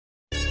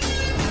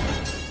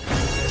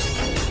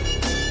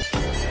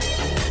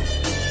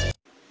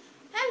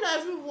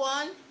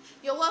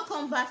You're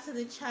welcome back to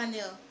the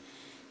channel.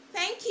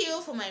 Thank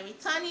you for my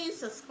returning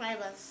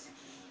subscribers.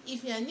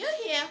 If you are new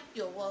here,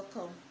 you're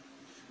welcome.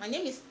 My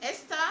name is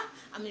Esther.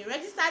 I'm a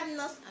registered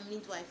nurse and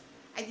midwife.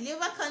 I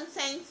deliver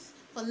content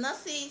for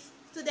nurses,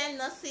 student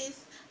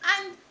nurses,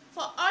 and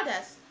for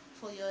others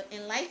for your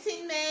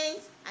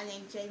enlightenment and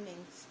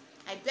enjoyment.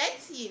 I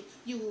bet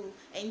you will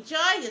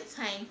enjoy your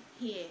time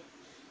here.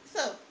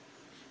 So,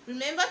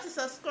 remember to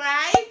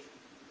subscribe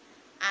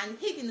and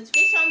hit the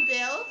notification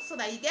bell so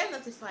that you get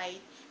notified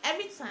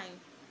every time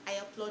I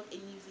upload a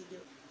new video.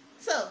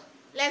 So,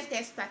 let's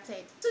get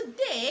started.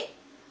 Today,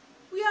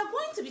 we are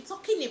going to be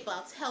talking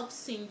about Hellp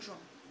Syndrome.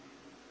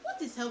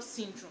 What is Hellp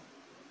Syndrome?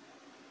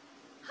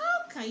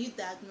 How can you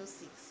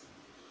diagnose it?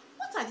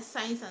 What are the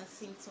signs and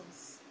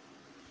symptoms?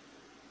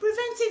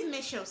 Preventive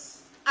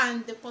measures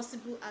and the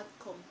possible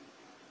outcome.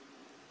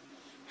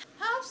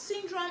 Hellp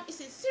Syndrome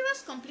is a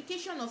serious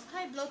complication of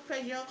high blood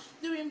pressure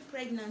during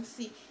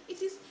pregnancy.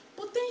 It is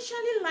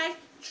potentially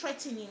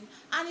life-threatening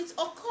and it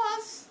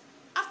occurs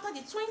after the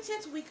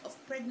 20th week of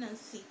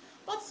pregnancy,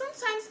 but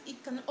sometimes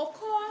it can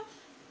occur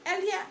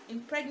earlier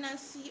in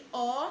pregnancy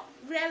or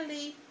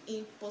rarely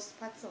in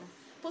postpartum.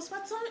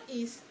 Postpartum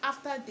is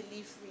after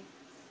delivery.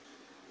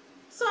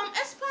 Some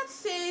experts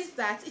say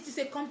that it is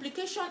a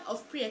complication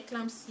of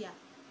preeclampsia.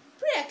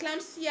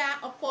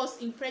 Preeclampsia occurs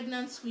in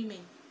pregnant women,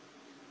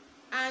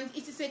 and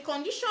it is a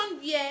condition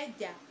where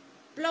their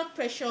blood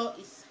pressure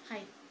is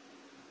high.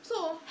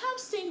 So, Hellp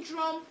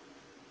Syndrome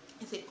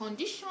is a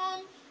condition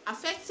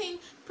affecting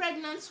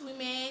pregnant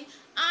women,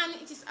 and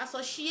it is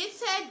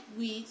associated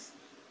with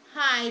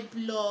high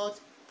blood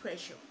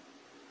pressure.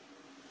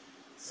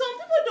 Some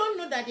people don't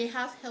know that they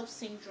have Hellp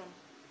Syndrome,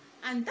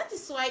 and that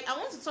is why I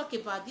want to talk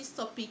about this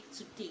topic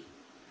today,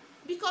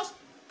 because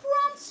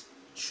prompt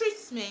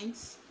treatment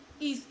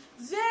is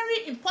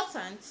very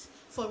important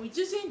for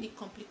reducing the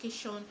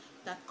complication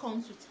that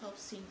comes with Hellp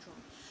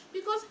Syndrome,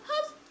 because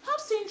Hellp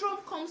Syndrome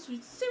comes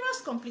with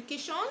serious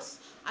complications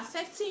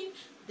affecting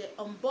the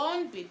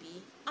unborn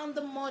baby and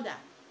the mother,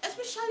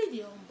 especially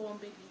the unborn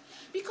baby,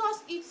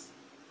 because it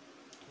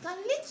can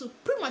lead to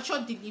premature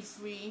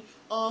delivery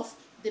of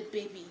the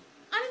baby,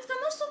 and it can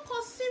also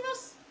cause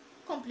serious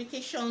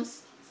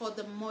complications for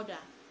the mother.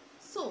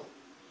 So,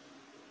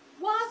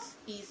 what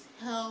is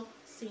Hellp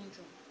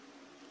Syndrome?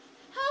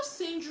 Hellp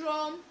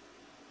Syndrome,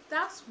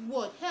 that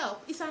word Hellp,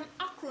 is an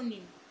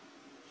acronym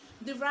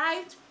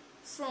derived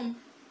from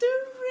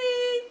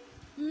three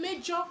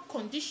major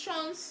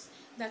conditions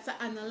that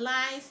are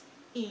analyzed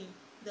in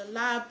the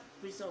lab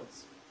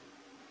results.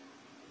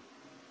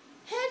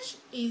 H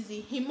is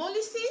the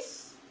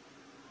hemolysis,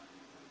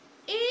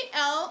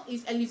 Al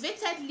is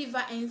elevated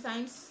liver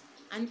enzymes,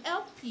 and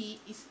Lp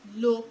is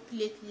low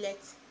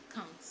platelet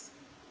count.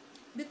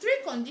 The three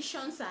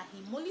conditions are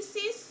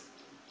hemolysis,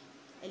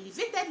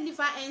 elevated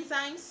liver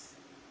enzymes,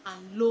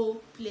 and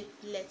low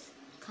platelet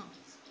count.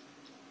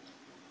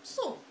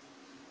 So,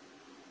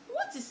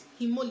 what is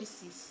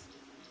hemolysis?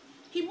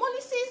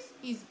 Hemolysis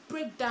is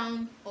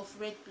breakdown of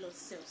red blood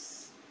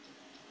cells.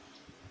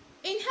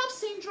 In Hellp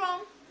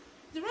Syndrome,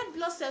 the red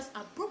blood cells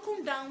are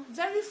broken down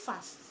very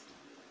fast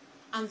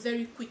and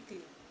very quickly.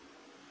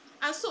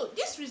 And so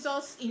this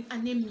results in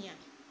anemia.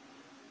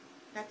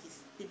 That is,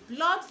 the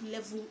blood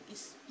level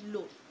is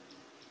low.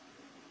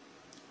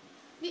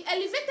 The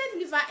elevated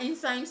liver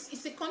enzymes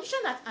is a condition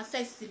that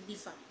affects the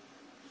liver.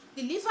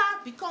 The liver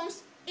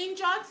becomes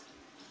injured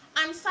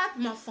and start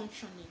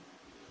malfunctioning.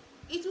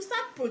 It will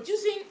start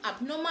producing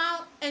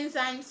abnormal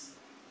enzymes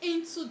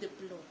into the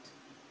blood.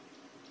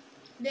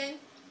 Then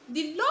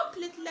the low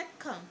platelet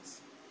count.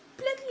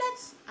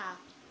 Platelets are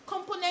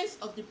components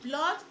of the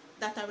blood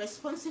that are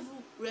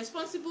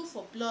responsible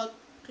for blood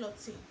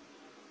clotting.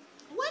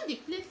 When the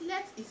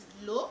platelet is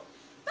low,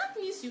 that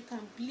means you can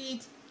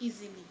bleed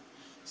easily.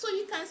 So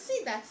you can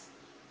see that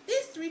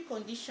these three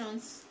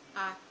conditions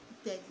are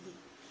deadly.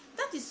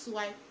 That is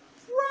why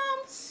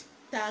prompt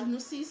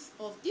diagnosis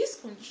of this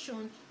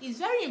condition is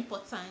very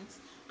important,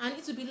 and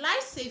it will be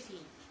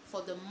life-saving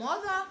for the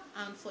mother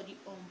and for the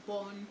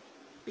unborn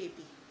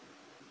baby.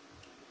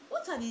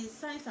 What are the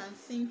signs and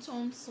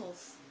symptoms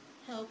of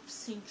Hellp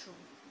Syndrome?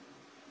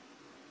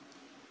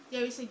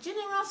 There is a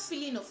general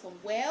feeling of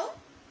unwell.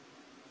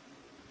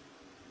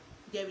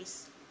 There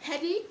is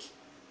headache,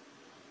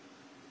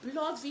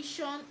 blurred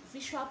vision,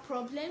 visual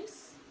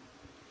problems.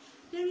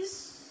 There is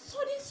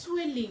sudden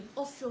swelling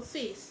of your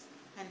face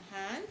and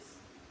hands.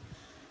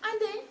 And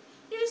then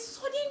there is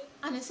sudden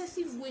and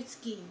excessive weight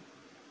gain.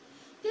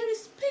 There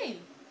is pain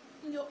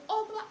in your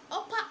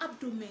upper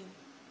abdomen.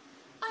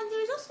 And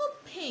there is also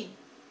pain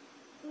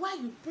while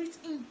you breathe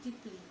in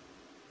deeply.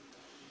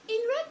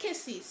 In rare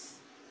cases,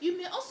 you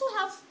may also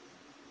have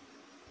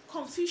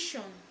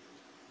confusion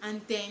and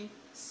then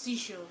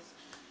seizures.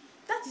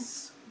 That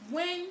is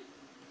when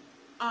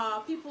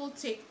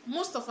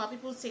most of our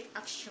people take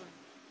action.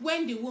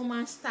 When the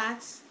woman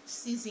starts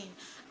seizing.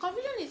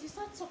 Confusion is you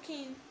start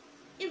talking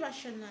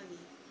irrationally,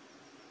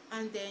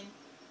 and then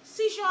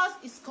seizures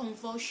is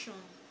convulsion,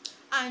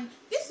 and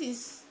this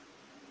is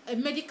a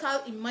medical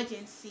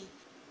emergency,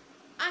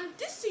 and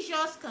these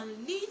seizures can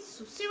lead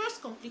to serious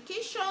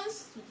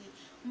complications to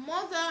the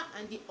mother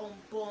and the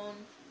unborn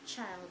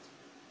child.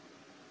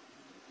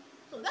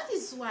 So that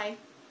is why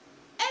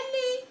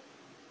early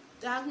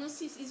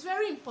diagnosis is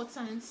very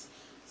important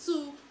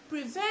to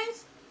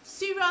prevent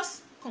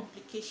serious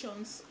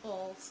complications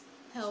of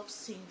Hellp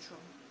syndrome.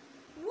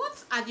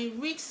 What are the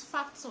risk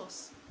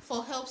factors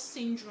for Hellp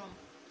syndrome?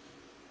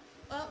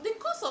 The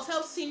cause of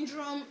Hellp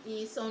syndrome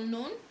is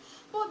unknown,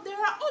 but there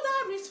are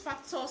other risk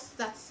factors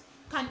that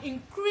can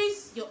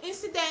increase your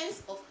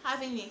incidence of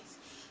having it.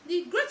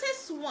 The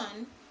greatest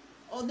one,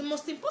 or the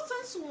most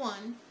important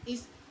one,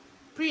 is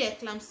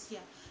preeclampsia.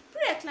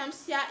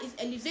 Preeclampsia is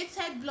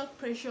elevated blood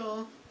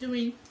pressure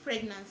during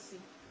pregnancy.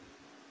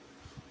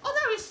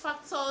 Other risk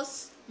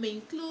factors may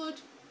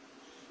include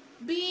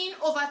being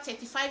over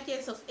 35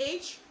 years of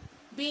age,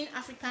 being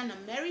African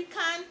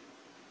American,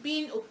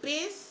 being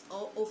obese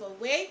or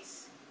overweight,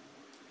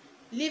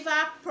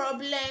 liver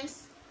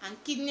problems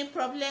and kidney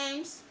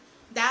problems,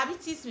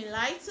 diabetes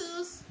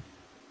mellitus,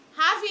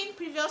 having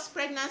previous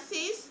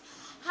pregnancies,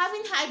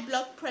 having high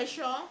blood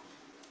pressure,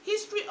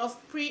 history of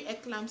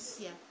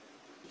preeclampsia.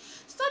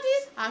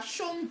 Studies have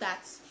shown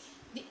that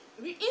the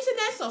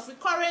incidence of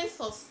recurrence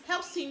of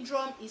Hellp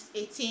syndrome is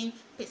 18%.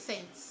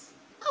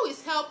 How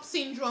is Hellp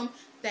syndrome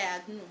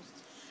diagnosed?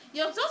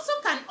 Your doctor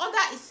can order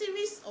a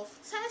series of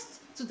tests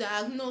to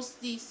diagnose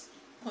this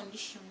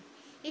condition.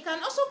 You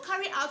can also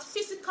carry out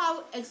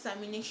physical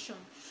examination.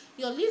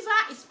 Your liver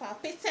is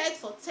palpated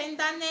for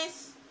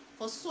tenderness,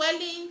 for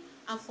swelling,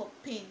 and for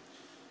pain.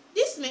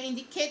 This may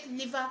indicate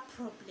liver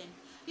problem.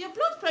 Your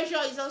blood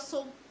pressure is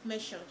also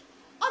measured.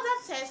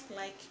 Other tests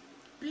like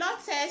blood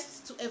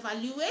tests to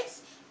evaluate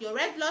your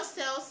red blood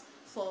cells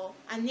for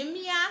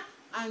anemia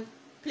and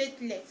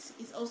platelets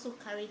is also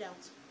carried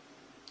out.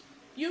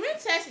 Urine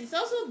test is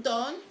also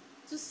done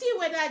to see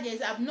whether there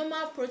is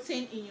abnormal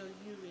protein in your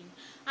urine,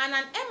 and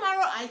an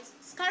MRI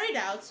is carried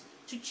out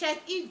to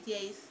check if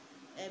there is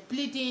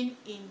bleeding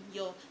in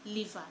your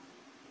liver.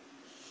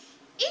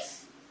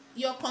 If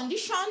your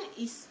condition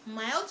is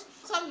mild,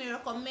 some may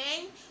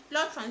recommend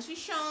blood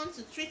transfusion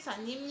to treat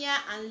anemia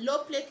and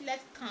low platelet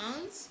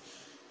counts,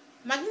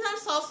 magnesium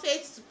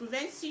sulphate to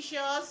prevent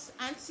seizures,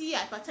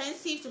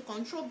 antihypertensive to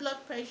control blood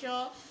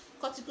pressure,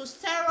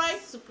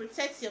 corticosteroids to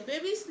protect your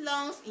baby's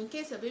lungs in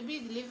case your baby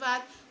is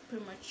delivered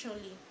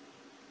prematurely.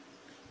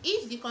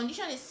 If the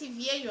condition is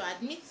severe, you are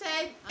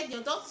admitted, and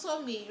your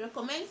doctor may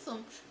recommend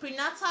some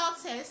prenatal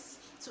tests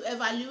to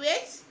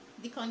evaluate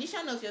the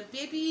condition of your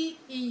baby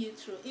in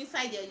utero,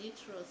 inside your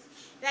uterus.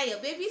 That your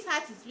baby's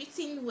heart is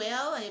beating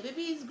well, and your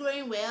baby is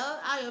growing well,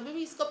 how your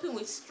baby is coping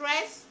with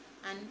stress,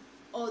 and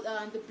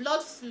the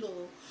blood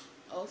flow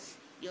of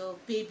your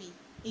baby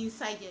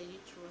inside your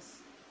uterus.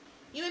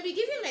 You may be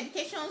given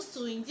medications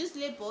to induce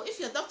labor if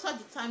your doctor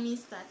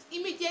determines that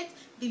immediate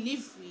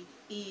delivery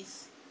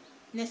is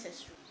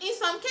necessary. In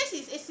some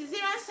cases, a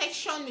cesarean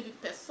section may be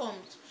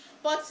performed,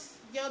 but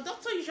your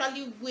doctor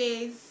usually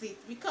weighs it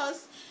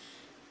because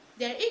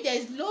if there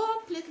is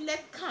low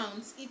platelet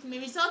count, it may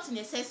result in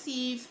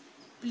excessive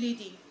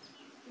bleeding.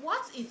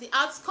 What is the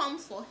outcome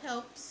for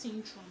Hellp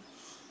syndrome?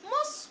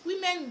 Most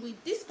women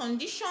with this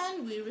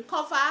condition will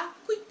recover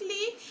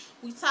quickly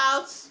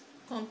without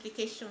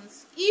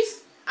complications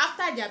if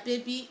after their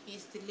baby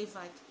is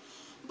delivered.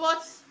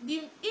 But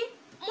the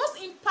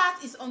most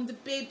impact is on the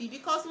baby,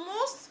 because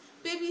most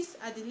babies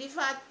are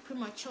delivered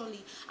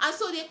prematurely, and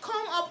so they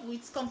come up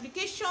with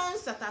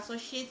complications that are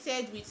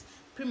associated with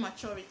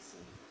prematurity.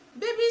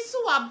 Babies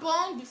who are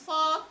born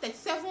before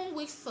 37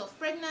 weeks of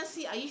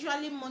pregnancy are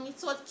usually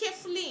monitored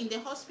carefully in the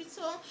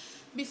hospital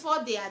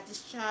before they are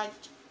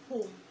discharged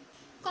home.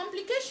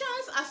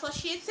 Complications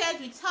associated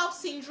with Hellp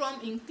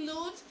syndrome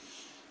include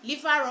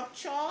liver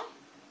rupture,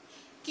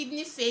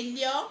 kidney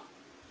failure,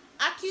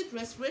 acute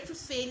respiratory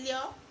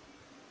failure,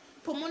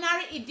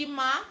 pulmonary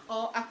edema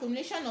or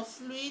accumulation of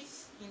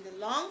fluids in the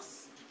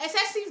lungs,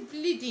 excessive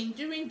bleeding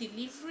during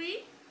delivery,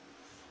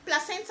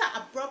 placenta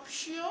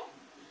abruptio,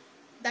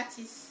 that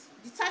is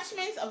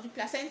detachment of the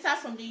placenta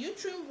from the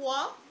uterine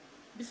wall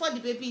before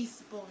the baby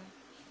is born.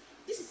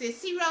 This is a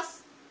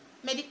serious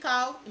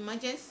medical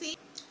emergency,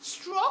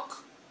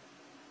 stroke,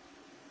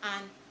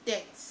 and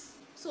death.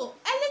 So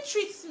early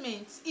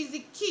treatment is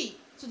the key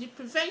to the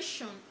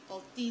prevention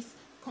of these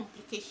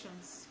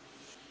complications.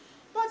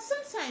 But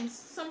sometimes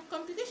some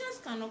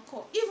complications can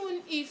occur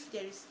even if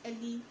there is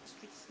early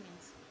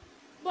treatment.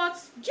 But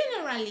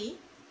generally,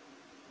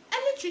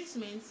 early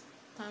treatment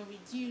can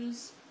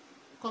reduce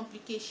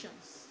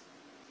complications.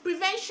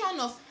 Prevention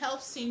of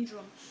Hellp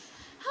syndrome.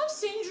 Hellp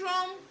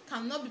syndrome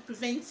cannot be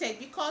prevented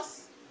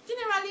because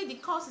generally the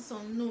cause is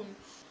unknown.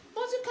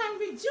 But you can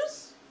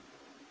reduce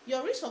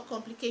your risk of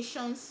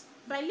complications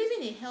by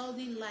living a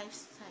healthy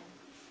lifestyle.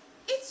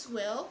 Eat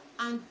well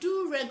and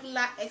do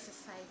regular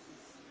exercises.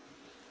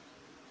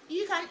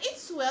 You can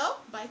eat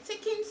well by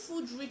taking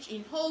food rich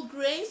in whole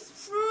grains,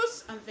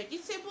 fruits and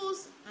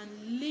vegetables,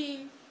 and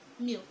lean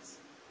meals.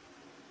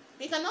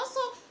 You can also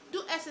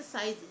do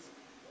exercises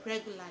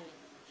regularly.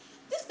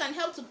 This can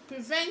help to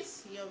prevent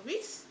your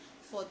risk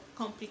for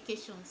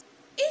complications.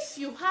 If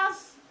you have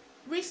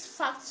risk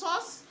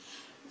factors,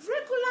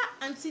 regular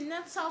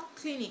antenatal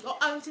clinic or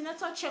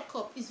antenatal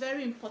checkup is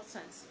very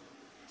important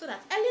so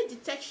that early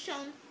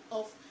detection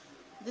of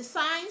the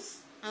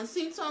signs and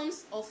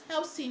symptoms of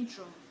Hellp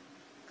syndrome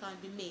can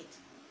be made.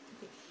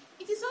 Okay.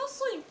 It is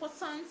also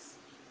important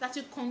that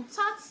you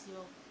contact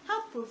your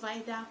health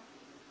provider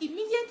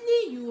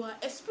immediately you are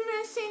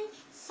experiencing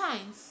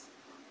signs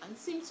and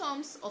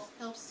symptoms of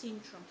Hellp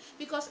syndrome,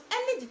 because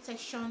early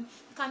detection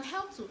can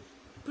help to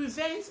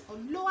prevent or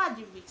lower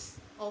the risk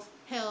of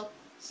Hellp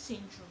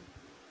syndrome.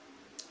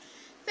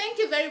 Thank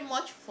you very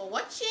much for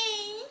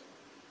watching.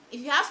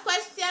 If you have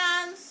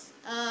questions,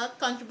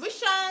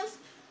 contributions,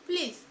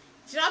 please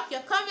drop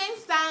your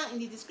comments down in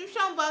the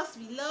description box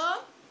below.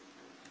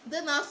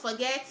 Do not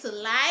forget to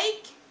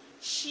like,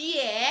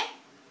 share,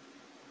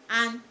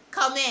 and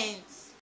comment.